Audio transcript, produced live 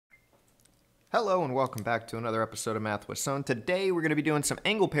Hello and welcome back to another episode of Math with Son. Today we're going to be doing some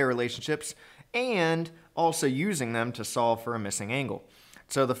angle pair relationships and also using them to solve for a missing angle.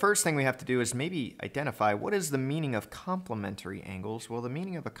 So the first thing we have to do is maybe identify what is the meaning of complementary angles. Well, the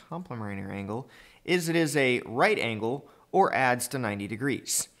meaning of a complementary angle is it is a right angle or adds to 90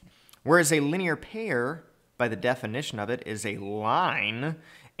 degrees. Whereas a linear pair, by the definition of it, is a line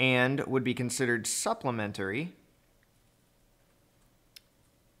and would be considered supplementary,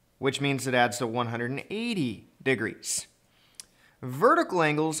 which means it adds to 180 degrees. Vertical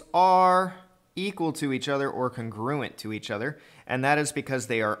angles are equal to each other or congruent to each other, and that is because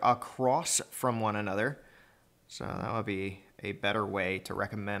they are across from one another. So that would be a better way to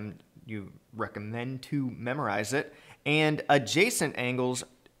recommend to memorize it. And adjacent angles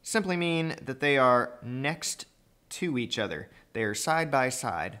simply mean that they are next to each other. They are side by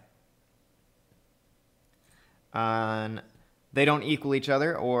side. They don't equal each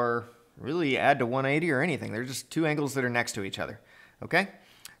other or really add to 180 or anything. They're just two angles that are next to each other. Okay?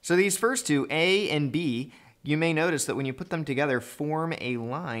 So these first two, A and B, you may notice that when you put them together, form a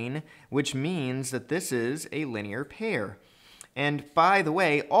line, which means that this is a linear pair. And by the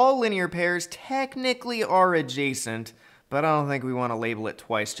way, all linear pairs technically are adjacent, but I don't think we want to label it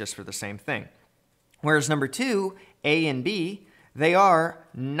twice just for the same thing. Whereas number two, A and B, they are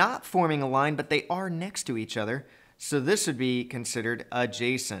not forming a line, but they are next to each other. So this would be considered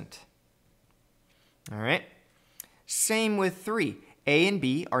adjacent. All right. Same with 3. A and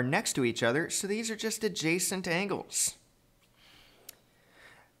B are next to each other, so these are just adjacent angles.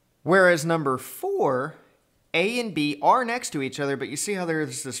 Whereas number 4, A and B are next to each other, but you see how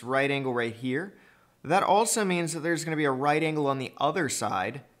there's this right angle right here? That also means that there's going to be a right angle on the other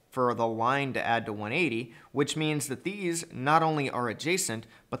side for the line to add to 180, which means that these not only are adjacent,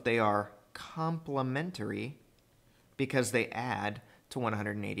 but they are complementary because they add to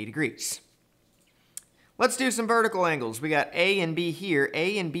 180 degrees. Let's do some vertical angles. We got A and B here.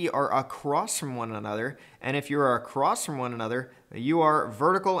 A and B are across from one another, and if you are across from one another, you are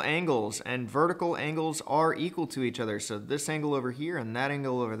vertical angles, and vertical angles are equal to each other. So this angle over here and that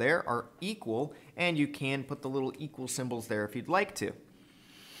angle over there are equal, and you can put the little equal symbols there if you'd like to.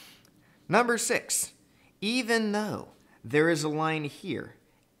 Number 6, even though there is a line here,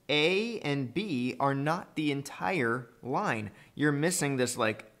 A and B are not the entire line. You're missing this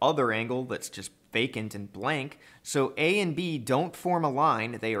like other angle that's just vacant and blank. So A and B don't form a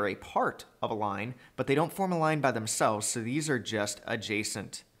line. They are a part of a line, but they don't form a line by themselves. So these are just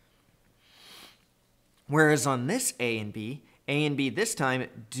adjacent. Whereas on this A and B this time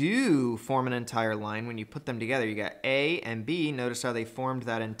do form an entire line. When you put them together, you got A and B. Notice how they formed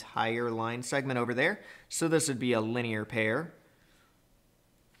that entire line segment over there. So this would be a linear pair.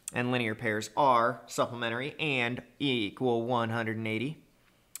 And linear pairs are supplementary and equal 180.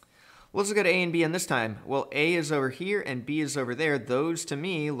 Let's look at A and B on this time. Well, A is over here and B is over there. Those, to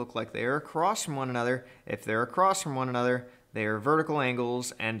me, look like they are across from one another. If they're across from one another, they are vertical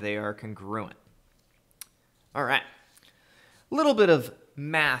angles and they are congruent. All right. A little bit of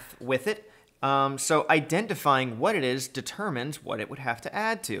math with it. So identifying what it is determines what it would have to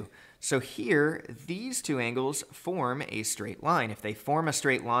add to. So here, these two angles form a straight line. If they form a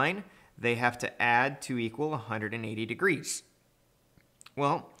straight line, they have to add to equal 180 degrees.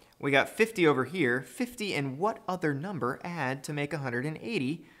 Well, we got 50 over here. 50 and what other number add to make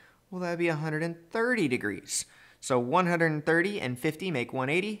 180? Well, that would be 130 degrees. So 130 and 50 make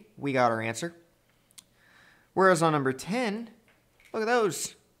 180. We got our answer. Whereas on number 10, look at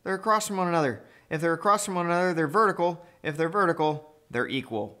those. They're across from one another. If they're across from one another, they're vertical. If they're vertical, they're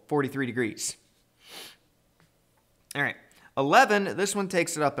equal, 43 degrees. All right, 11, this one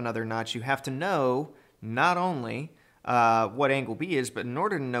takes it up another notch. You have to know not only what angle B is, but in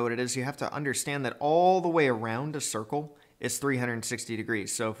order to know what it is, you have to understand that all the way around a circle is 360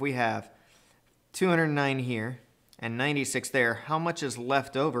 degrees. So if we have 209 here and 96 there, how much is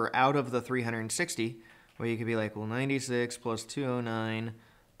left over out of the 360? Well, you could be like, well, 96 plus 209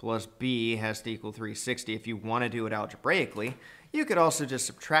 plus B has to equal 360. If you want to do it algebraically, you could also just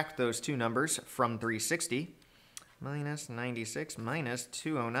subtract those two numbers from 360. Minus 96 minus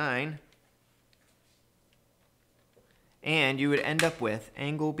 209. And you would end up with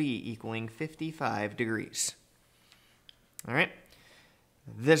angle B equaling 55 degrees. All right.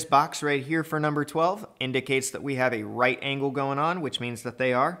 This box right here for number 12 indicates that we have a right angle going on, which means that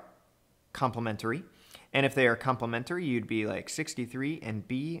they are complementary. And if they are complementary, you'd be like 63 and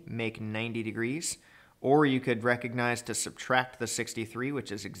B make 90 degrees. Or you could recognize to subtract the 63,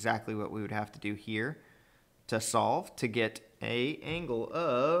 which is exactly what we would have to do here to solve to get a angle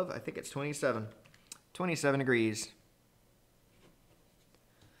of, I think it's 27 degrees.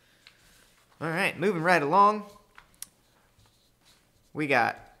 All right, moving right along. We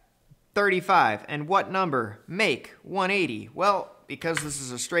got 35. And what number make 180? Well, because this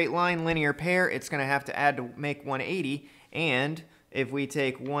is a straight line linear pair, it's going to have to add to make 180. And if we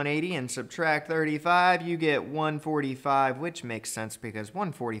take 180 and subtract 35, you get 145, which makes sense because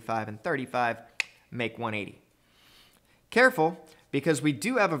 145 and 35 make 180. Careful, because we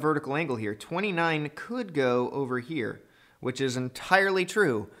do have a vertical angle here. 29 could go over here, which is entirely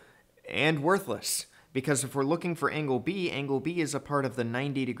true and worthless. Because if we're looking for angle B is a part of the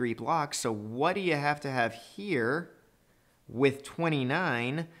 90-degree block. So what do you have to have here with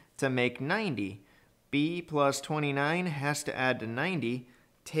 29 to make 90? B plus 29 has to add to 90.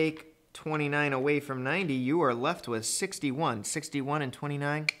 Take 29 away from 90, you are left with 61. 61 and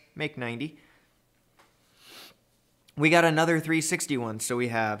 29 make 90. We got another 361, so we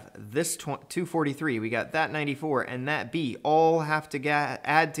have this 243, we got that 94, and that B all have to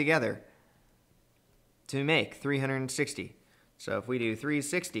add together to make 360. So if we do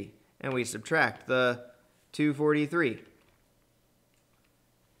 360 and we subtract the 243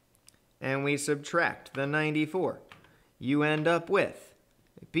 and we subtract the 94, you end up with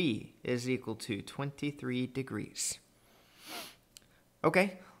B is equal to 23 degrees.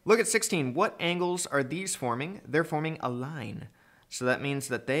 Okay, look at 16. What angles are these forming? They're forming a line. So that means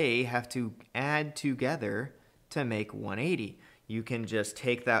that they have to add together to make 180. You can just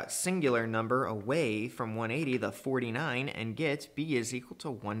take that singular number away from 180, the 49, and get B is equal to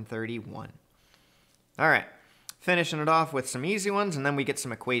 131. All right, finishing it off with some easy ones, and then we get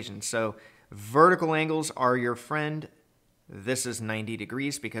some equations. So vertical angles are your friend. This is 90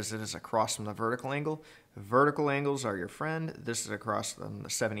 degrees because it is across from the vertical angle. Vertical angles are your friend. This is across from the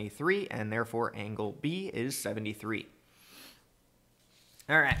 73, and therefore angle B is 73.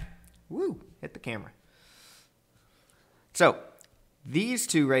 All right, woo, hit the camera. So these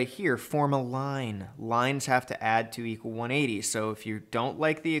two right here form a line. Lines have to add to equal 180. So if you don't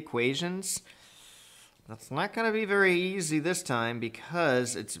like the equations, that's not going to be very easy this time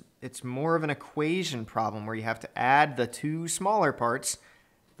because it's more of an equation problem where you have to add the two smaller parts,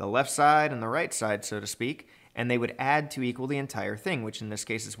 the left side and the right side, so to speak, and they would add to equal the entire thing, which in this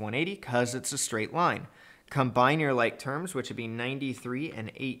case is 180 because it's a straight line. Combine your like terms, which would be 93 and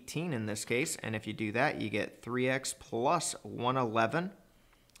 18 in this case, and if you do that, you get 3x plus 111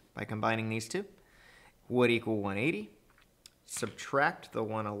 by combining these two would equal 180. Subtract the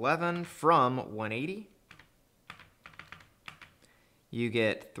 111 from 180. You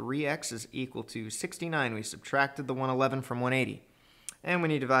get 3x is equal to 69. We subtracted the 111 from 180. And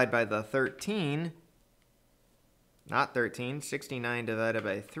when you divide by the 13, not 13, 69 divided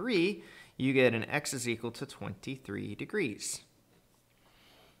by 3, you get an x is equal to 23 degrees.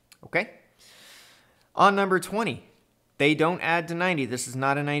 Okay? On number 20, they don't add to 90. This is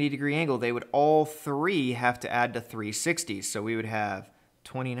not a 90-degree angle. They would all three have to add to 360. So we would have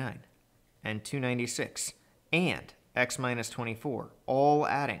 29 and 296 and x minus 24, all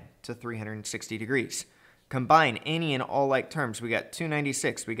adding to 360 degrees. Combine any and all like terms. We got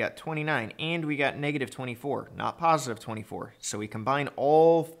 296, we got 29, and we got negative 24, not positive 24. So we combine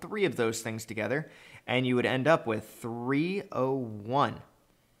all three of those things together, and you would end up with 301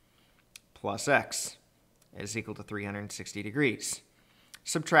 plus x is equal to 360 degrees.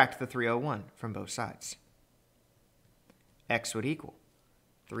 Subtract the 301 from both sides. X would equal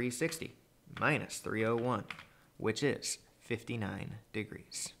 360 minus 301, which is 59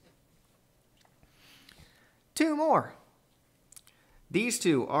 degrees. Two more. These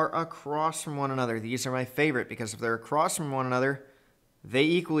two are across from one another. These are my favorite because if they're across from one another, they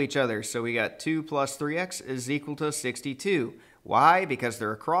equal each other. So we got 2 plus 3x is equal to 62. Why? Because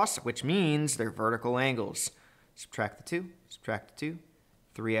they're across, which means they're vertical angles. Subtract the 2, subtract the 2.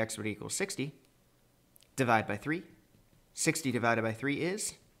 3x would equal 60. Divide by 3. 60 divided by 3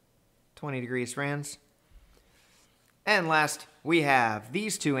 is 20 degrees, friends. And last, we have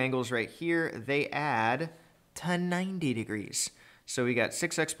these two angles right here. They add to 90 degrees. So we got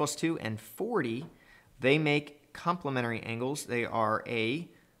 6x plus 2 and 40. They make complementary angles. They are a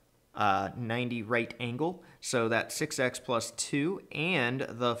 90 right angle. So that 6x plus 2 and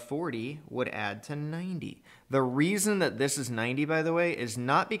the 40 would add to 90. The reason that this is 90, by the way, is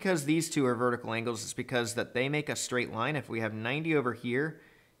not because these two are vertical angles. It's because that they make a straight line. If we have 90 over here,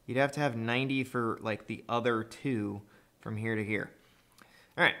 you'd have to have 90 for like the other two from here to here.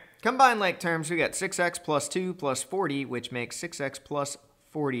 All right, combine like terms. We got 6x plus 2 plus 40, which makes 6x plus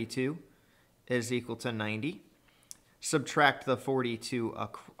 42 is equal to 90. Subtract the 42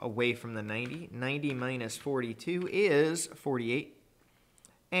 away from the 90. 90 minus 42 is 48.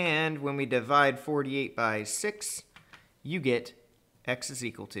 And when we divide 48 by 6, you get x is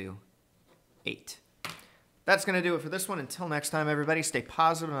equal to 8. That's going to do it for this one. Until next time, everybody, stay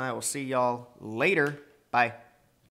positive, and I will see y'all later. Bye.